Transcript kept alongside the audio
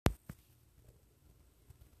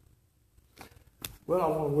Well, I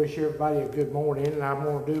want to wish everybody a good morning, and I'm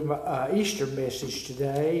going to do my Easter message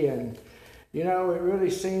today. And, you know, it really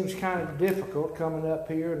seems kind of difficult coming up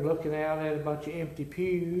here and looking out at a bunch of empty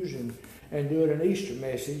pews and doing an Easter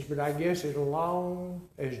message. But I guess as long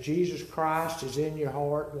as Jesus Christ is in your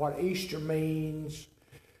heart, what Easter means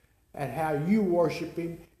and how you worship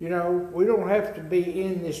Him, you know, we don't have to be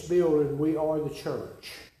in this building. We are the church.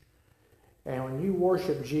 And when you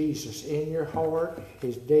worship Jesus in your heart,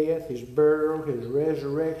 His death, His burial, His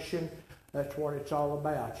resurrection, that's what it's all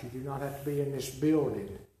about. You do not have to be in this building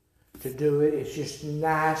to do it. It's just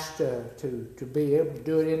nice to be able to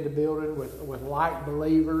do it in the building with like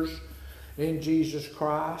believers in Jesus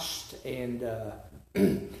Christ. And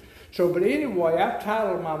but anyway, I've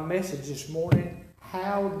titled my message this morning,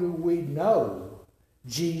 How Do We Know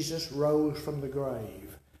Jesus Rose from the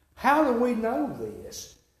Grave? How do we know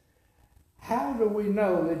this? How do we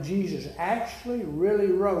know that Jesus actually really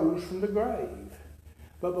rose from the grave?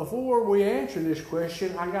 But before we answer this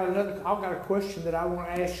question, I've got a question that I want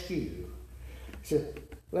to ask you. So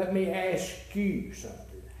let me ask you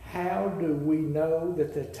something. How do we know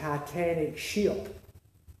that the Titanic ship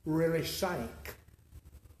really sank?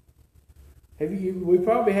 We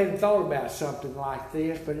probably hadn't thought about something like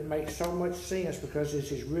this, but it makes so much sense because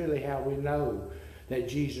this is really how we know that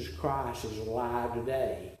Jesus Christ is alive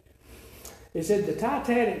today. It said the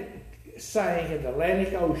Titanic sank in the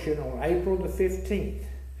Atlantic Ocean on April the 15th,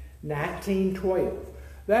 1912.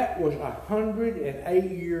 That was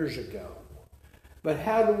 108 years ago. But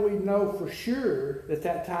how do we know for sure that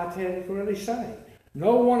Titanic really sank?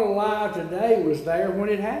 No one alive today was there when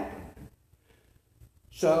it happened.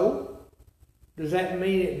 So, does that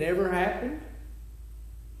mean it never happened?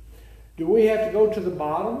 Do we have to go to the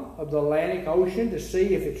bottom of the Atlantic Ocean to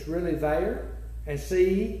see if it's really there and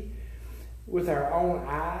see with our own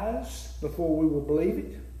eyes before we will believe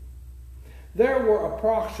it? There were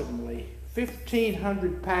approximately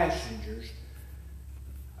 1,500 passengers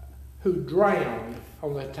who drowned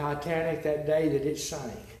on the Titanic that day that it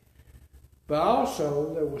sank. But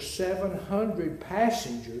also there were 700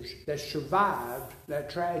 passengers that survived that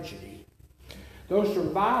tragedy. Those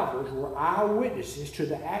survivors were eyewitnesses to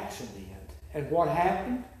the accident and what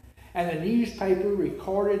happened, and the newspaper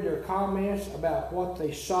recorded their comments about what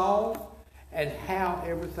they saw and how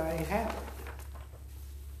everything happened.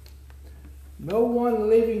 No one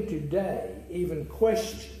living today even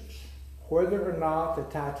questions whether or not the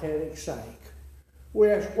Titanic sank. We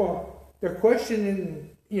ask, well, they're questioning,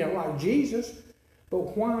 like Jesus,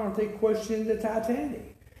 but why aren't they questioning the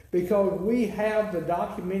Titanic? Because we have the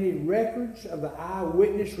documented records of the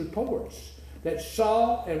eyewitness reports that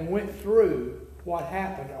saw and went through what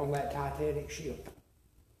happened on that Titanic ship.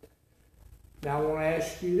 Now I want to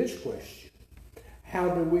ask you this question. How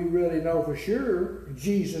do we really know for sure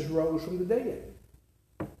Jesus rose from the dead?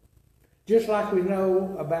 Just like we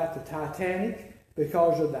know about the Titanic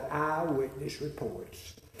because of the eyewitness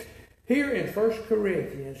reports. Here in 1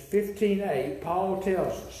 Corinthians 15:8, Paul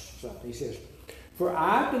tells us something. He says, "For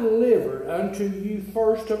I delivered unto you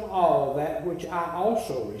first of all that which I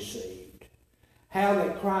also received, how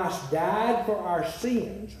that Christ died for our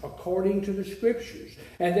sins according to the Scriptures,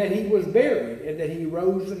 and that He was buried, and that He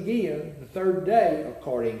rose again the third day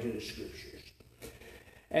according to the Scriptures,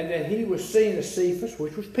 and that He was seen of Cephas,"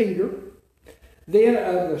 which was Peter, "then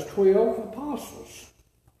of the 12 apostles.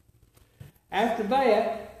 After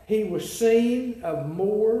that, He was seen of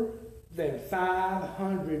more than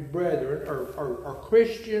 500 brethren," or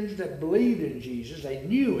Christians that believed in Jesus. They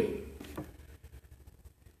knew Him.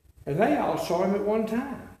 And they all saw Him at one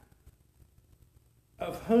time,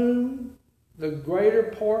 of whom the greater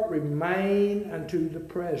part remain unto the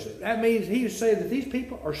present. That means he was saying that these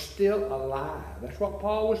people are still alive. That's what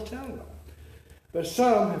Paul was telling them. But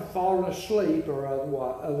some have fallen asleep, or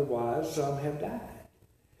otherwise some have died.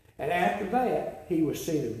 And after that, He was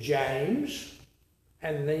seen of James,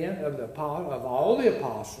 and then of all the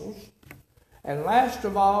apostles. And last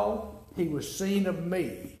of all, He was seen of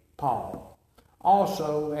me, Paul,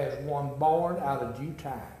 also as one born out of due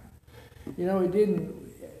time.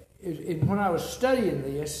 When I was studying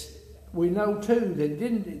this, we know too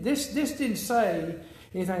that this didn't say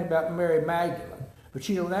anything about Mary Magdalene. But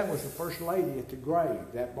that was the first lady at the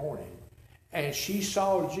grave that morning. And she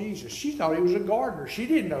saw Jesus. She thought He was a gardener. She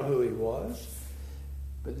didn't know who He was.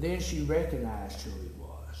 But then she recognized who He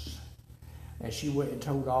was. And she went and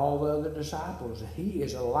told all the other disciples that He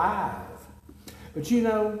is alive. But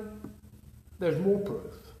there's more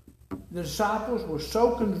proof. The disciples were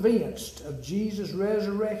so convinced of Jesus'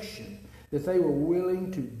 resurrection that they were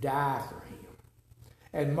willing to die for Him.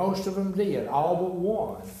 And most of them did, all but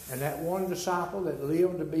one. And that one disciple that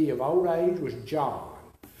lived to be of old age was John.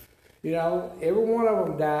 You know, every one of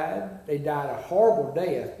them died. They died a horrible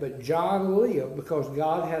death, but John lived because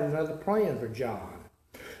God had another plan for John.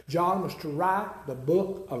 John was to write the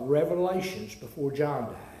book of Revelations before John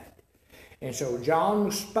died. And so John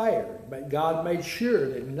was spared, but God made sure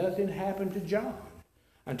that nothing happened to John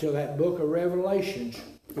until that book of Revelations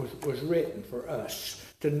was written for us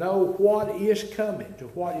to know what is coming, to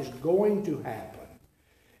what is going to happen.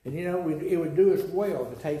 And you know, it would do us well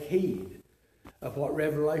to take heed of what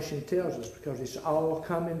Revelation tells us, because it's all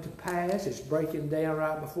coming to pass. It's breaking down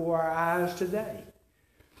right before our eyes today.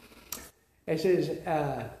 It says,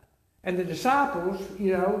 and the disciples,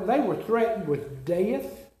 you know, they were threatened with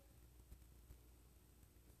death.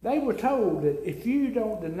 They were told that if you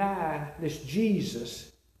don't deny this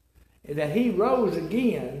Jesus, that he rose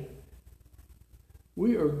again,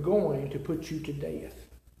 we are going to put you to death.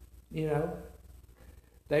 You know,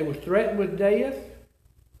 they were threatened with death.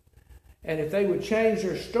 And if they would change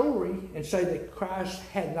their story and say that Christ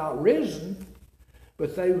had not risen,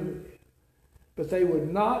 but they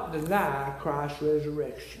would not deny Christ's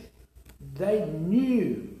resurrection. They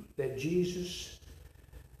knew that Jesus,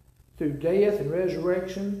 through death and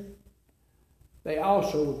resurrection, they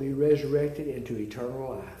also would be resurrected into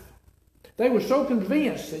eternal life. They were so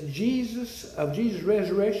convinced that Jesus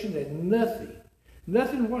resurrection that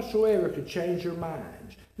nothing whatsoever could change their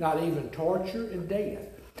minds, not even torture and death.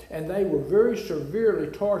 And they were very severely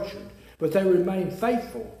tortured, but they remained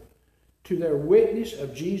faithful to their witness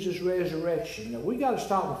of Jesus' resurrection. Now, we got to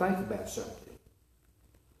stop and think about something.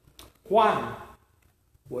 Why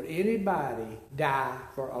would anybody die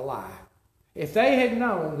for a lie? If they had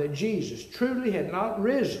known that Jesus truly had not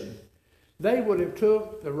risen, they would have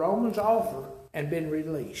took the Romans' offer and been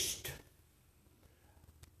released.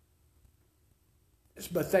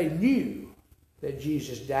 But they knew that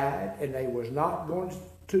Jesus died, and they was not going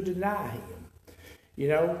to deny him. You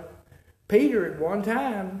know, Peter at one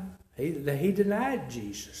time, he denied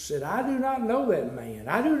Jesus, said, I do not know that man.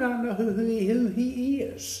 I do not know who he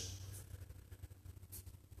is.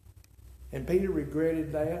 And Peter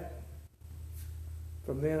regretted that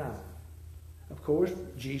from then on. Of course,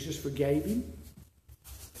 Jesus forgave him.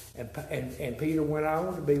 And Peter went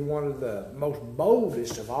on to be one of the most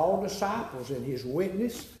boldest of all disciples in his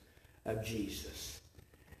witness of Jesus.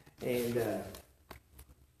 And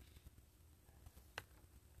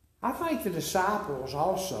I think the disciples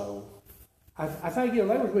also, I think, you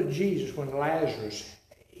know, they was with Jesus when Lazarus,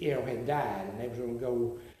 you know, had died, and they was going to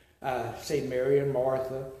go see Mary and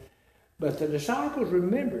Martha. But the disciples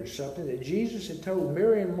remembered something that Jesus had told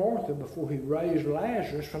Mary and Martha before he raised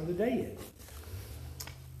Lazarus from the dead.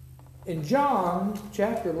 In John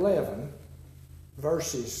chapter 11,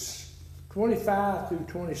 verses 25 through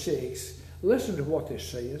 26, listen to what this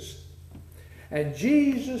says. And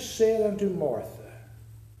Jesus said unto Martha,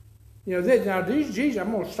 you know, Jesus,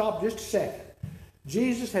 I'm going to stop just a second.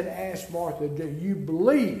 Jesus had asked Martha, do you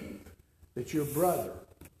believe that your brother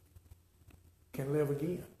can live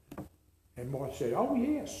again? And Martha said, oh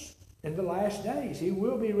yes, in the last days he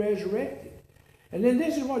will be resurrected. And then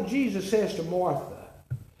this is what Jesus says to Martha.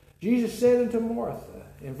 Jesus said unto Martha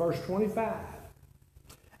in verse 25,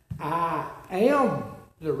 I am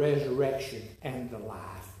the resurrection and the life.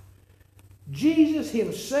 Jesus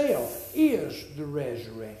himself is the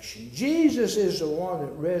resurrection. Jesus is the one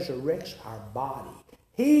that resurrects our body.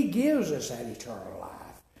 He gives us that eternal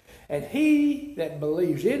life. And he that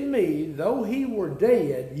believes in me, though he were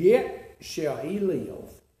dead, yet shall he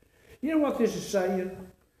live. You know what this is saying?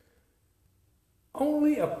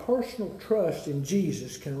 Only a personal trust in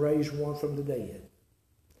Jesus can raise one from the dead.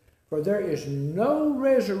 For there is no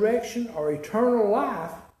resurrection or eternal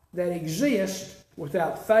life that exists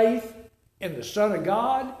without faith in the Son of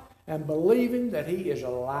God and believing that he is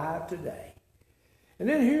alive today. And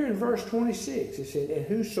then here in verse 26 it said, and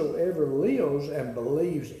whosoever lives and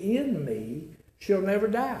believes in me shall never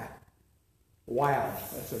die. Wow,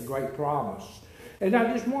 that's a great promise. And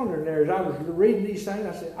I just wondered there, as I was reading these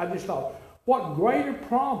things, I just thought, what greater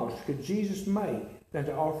promise could Jesus make than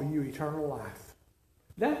to offer you eternal life?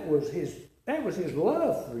 That was his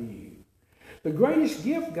love for you. The greatest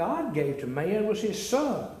gift God gave to man was his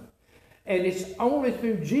Son. And it's only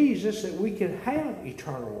through Jesus that we can have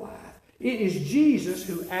eternal life. It is Jesus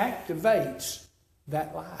who activates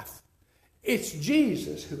that life. It's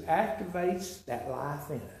Jesus who activates that life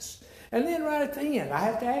in us. And then right at the end, I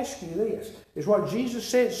have to ask you this, is what Jesus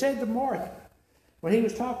said to Martha when he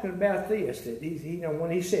was talking about this, that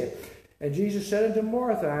when he said, and Jesus said unto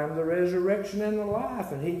Martha, I am the resurrection and the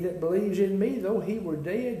life, and he that believes in me, though he were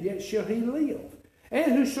dead, yet shall he live.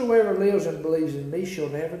 And whosoever lives and believes in me shall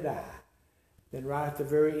never die. Then right at the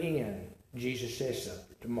very end, Jesus says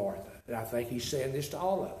something to Martha. And I think he's saying this to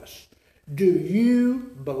all of us. Do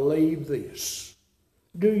you believe this?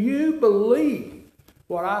 Do you believe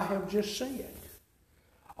what I have just said?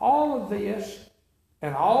 All of this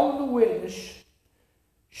and all of the witness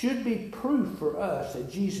should be proof for us that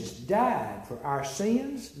Jesus died for our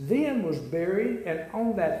sins, then was buried, and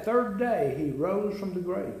on that third day he rose from the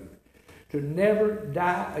grave to never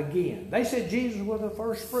die again. They said Jesus was the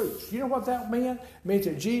first fruits. You know what that meant? It meant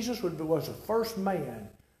that Jesus was the first man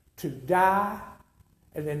to die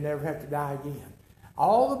and then never have to die again.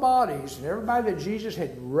 All the bodies and everybody that Jesus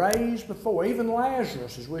had raised before, even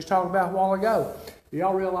Lazarus, as we was talking about a while ago, do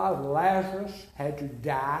y'all realize Lazarus had to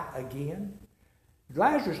die again?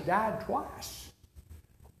 Lazarus died twice.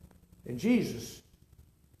 And Jesus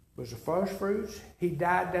was the first fruits. He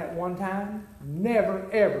died that one time, never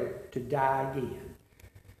ever to die again.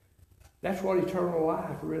 That's what eternal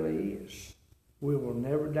life really is. We will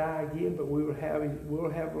never die again, but we'll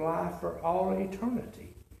have life for all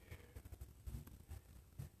eternity.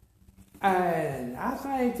 And I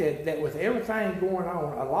think that with everything going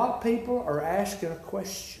on, a lot of people are asking a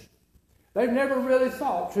question. They've never really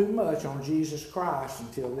thought too much on Jesus Christ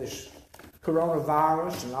until this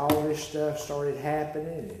coronavirus and all this stuff started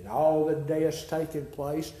happening and all the deaths taking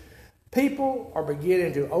place. People are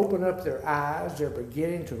beginning to open up their eyes. They're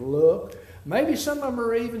beginning to look. Maybe some of them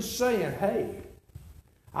are even saying, hey,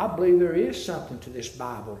 I believe there is something to this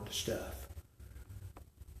Bible stuff.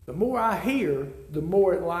 The more I hear, the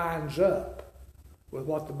more it lines up with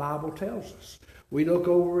what the Bible tells us. We look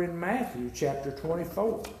over in Matthew chapter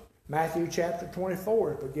 24. Matthew chapter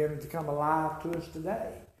 24 is beginning to come alive to us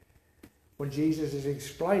today, when Jesus is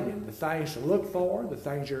explaining the things to look for, the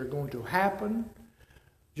things that are going to happen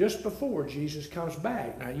just before Jesus comes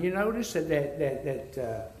back. Now you notice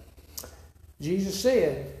that Jesus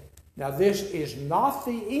said, now this is not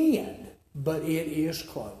the end, but it is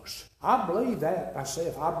close. I believe that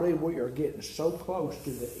myself. I believe we are getting so close to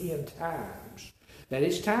the end times that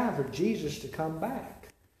it's time for Jesus to come back.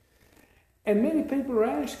 And many people are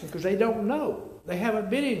asking because they don't know. They haven't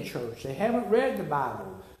been in church. They haven't read the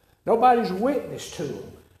Bible. Nobody's witnessed to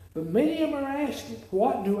them. But many of them are asking,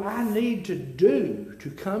 what do I need to do to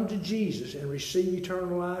come to Jesus and receive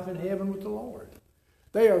eternal life in heaven with the Lord?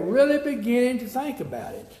 They are really beginning to think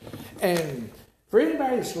about it. And for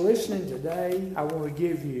anybody that's listening today, I want to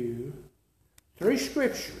give you 3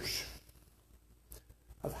 scriptures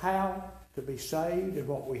of how to be saved and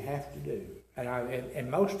what we have to do.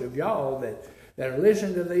 And most of y'all that are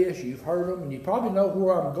listening to this, you've heard them, and you probably know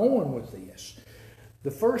where I'm going with this.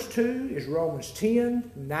 The first 2 is Romans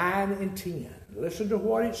 10, 9, and 10. Listen to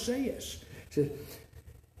what it says. It says,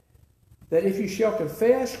 that if you shall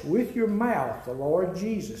confess with your mouth the Lord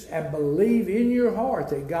Jesus and believe in your heart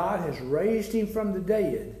that God has raised him from the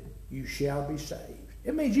dead, you shall be saved.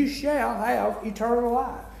 It means you shall have eternal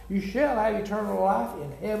life. You shall have eternal life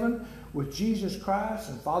in heaven with Jesus Christ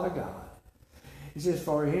and Father God. It says,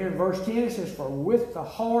 for here in verse 10, it says, for with the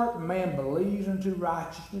heart man believes unto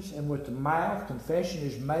righteousness, and with the mouth confession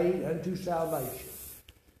is made unto salvation.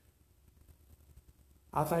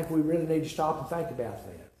 I think we really need to stop and think about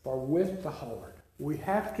that. For with the heart, we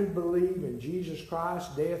have to believe in Jesus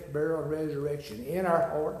Christ's death, burial, and resurrection in our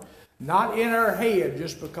heart, not in our head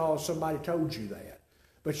just because somebody told you that.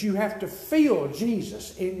 But you have to feel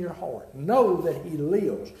Jesus in your heart. Know that he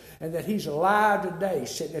lives and that he's alive today,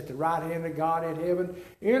 sitting at the right hand of God in heaven,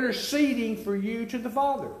 interceding for you to the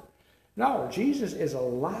Father. No, Jesus is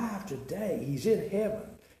alive today. He's in heaven.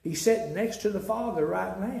 He's sitting next to the Father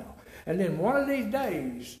right now. And then one of these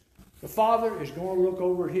days, the Father is going to look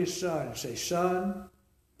over at his Son and say, Son,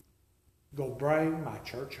 go bring my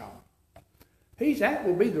church home. That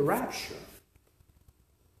will be the rapture.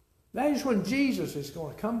 That is when Jesus is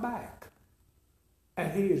going to come back.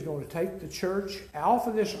 And he is going to take the church off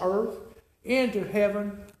of this earth into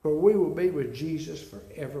heaven, where we will be with Jesus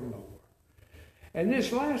forevermore. And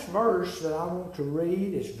this last verse that I want to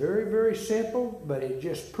read is very, very simple, but it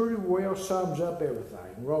just pretty well sums up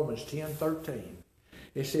everything. Romans 10:13.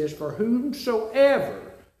 It says, for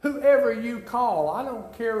whoever you call, I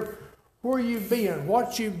don't care where you've been,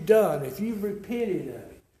 what you've done, if you've repented of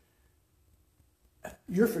it,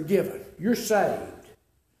 you're forgiven. You're saved.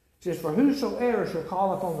 It says, for whosoever shall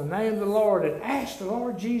call upon the name of the Lord and ask the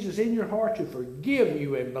Lord Jesus in your heart to forgive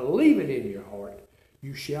you and believe it in your heart,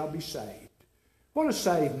 you shall be saved. What does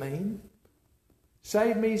saved mean?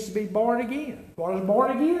 Saved means to be born again. What does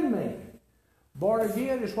born again mean? Born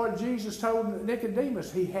again is what Jesus told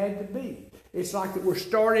Nicodemus he had to be. It's like that we're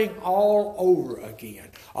starting all over again.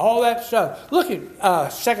 All that stuff. Look at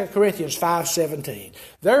 2 Corinthians 5:17.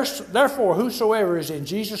 Therefore, whosoever is in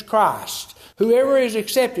Jesus Christ, whoever has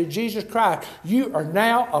accepted Jesus Christ, you are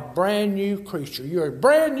now a brand new creature. You're a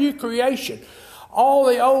brand new creation. All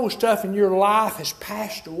the old stuff in your life has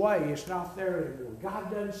passed away. It's not there anymore.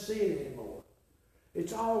 God doesn't see it anymore.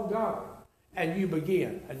 It's all gone. And you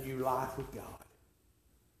begin a new life with God.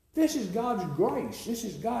 This is God's grace. This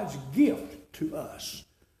is God's gift to us.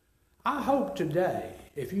 I hope today,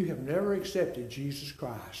 if you have never accepted Jesus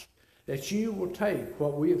Christ, that you will take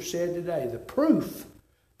what we have said today, the proof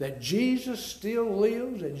that Jesus still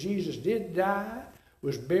lives, that Jesus did die,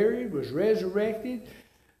 was buried, was resurrected.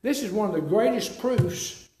 This is one of the greatest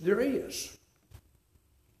proofs there is.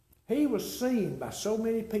 He was seen by so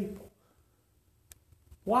many people.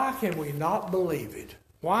 Why can we not believe it?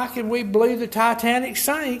 Why can we believe the Titanic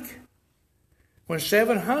sank when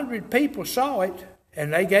 700 people saw it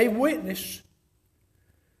and they gave witness?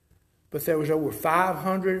 But there was over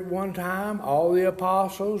 500 at one time, all the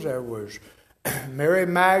apostles, there was Mary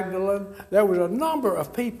Magdalene, there was a number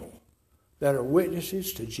of people that are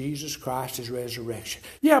witnesses to Jesus Christ's resurrection.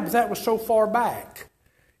 Yeah, but that was so far back.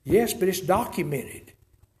 Yes, but it's documented.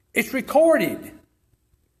 It's recorded.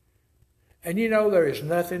 And you know there is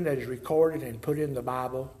nothing that is recorded and put in the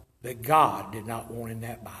Bible that God did not want in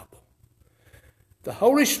that Bible. The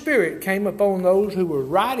Holy Spirit came upon those who were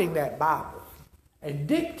writing that Bible and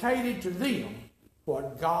dictated to them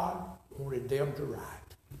what God wanted them to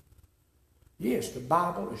write. Yes, the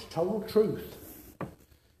Bible is total truth.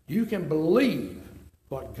 You can believe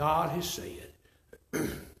what God has said.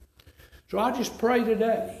 So I just pray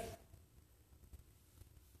today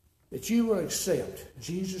that you will accept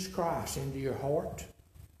Jesus Christ into your heart,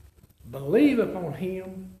 believe upon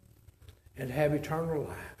Him, and have eternal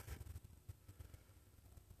life.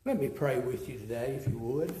 Let me pray with you today, if you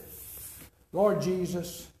would. Lord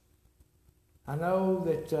Jesus, I know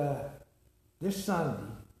that this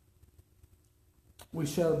Sunday we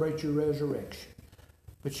celebrate your resurrection.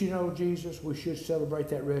 But you know, Jesus, we should celebrate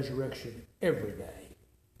that resurrection every day.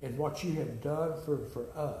 And what you have done for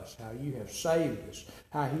us, how you have saved us,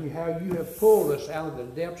 how you have pulled us out of the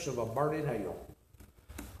depths of a burning hell.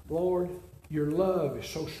 Lord, your love is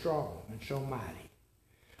so strong and so mighty.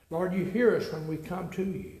 Lord, you hear us when we come to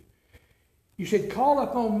you. You said, call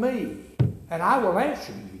upon me, and I will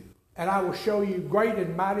answer you, and I will show you great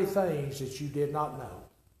and mighty things that you did not know.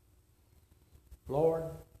 Lord,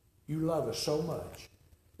 you love us so much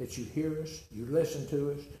that you hear us, you listen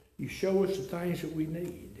to us, you show us the things that we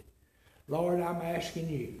need. Lord, I'm asking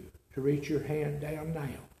you to reach your hand down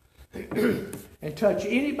now and touch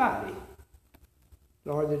anybody,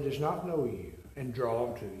 Lord, that does not know you and draw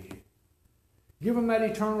them to you. Give them that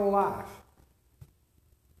eternal life.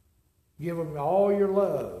 Give them all your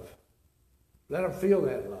love. Let them feel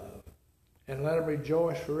that love and let them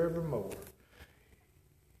rejoice forevermore.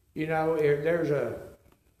 You know,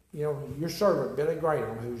 your servant, Billy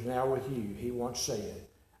Graham, who's now with you, he once said,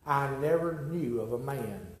 I never knew of a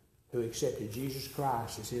man who accepted Jesus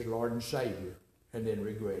Christ as his Lord and Savior and then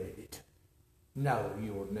regretted it. No,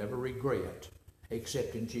 you will never regret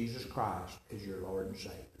accepting Jesus Christ as your Lord and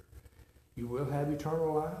Savior. You will have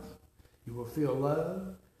eternal life. You will feel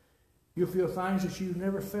love. You'll feel things that you've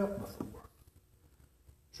never felt before.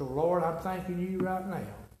 So, Lord, I'm thanking you right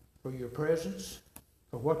now for your presence,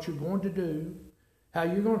 for what you're going to do, how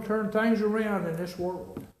you're going to turn things around in this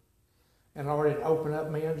world. And, Lord, it open up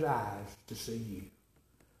men's eyes to see you.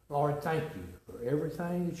 Lord, thank you for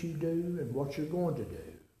everything that you do and what you're going to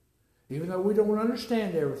do. Even though we don't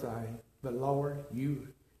understand everything, but, Lord, you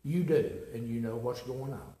do, and you know what's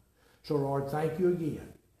going on. So, Lord, thank you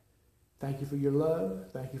again. Thank you for your love.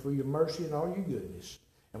 Thank you for your mercy and all your goodness.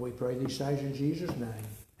 And we pray these things in Jesus' name.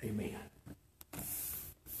 Amen.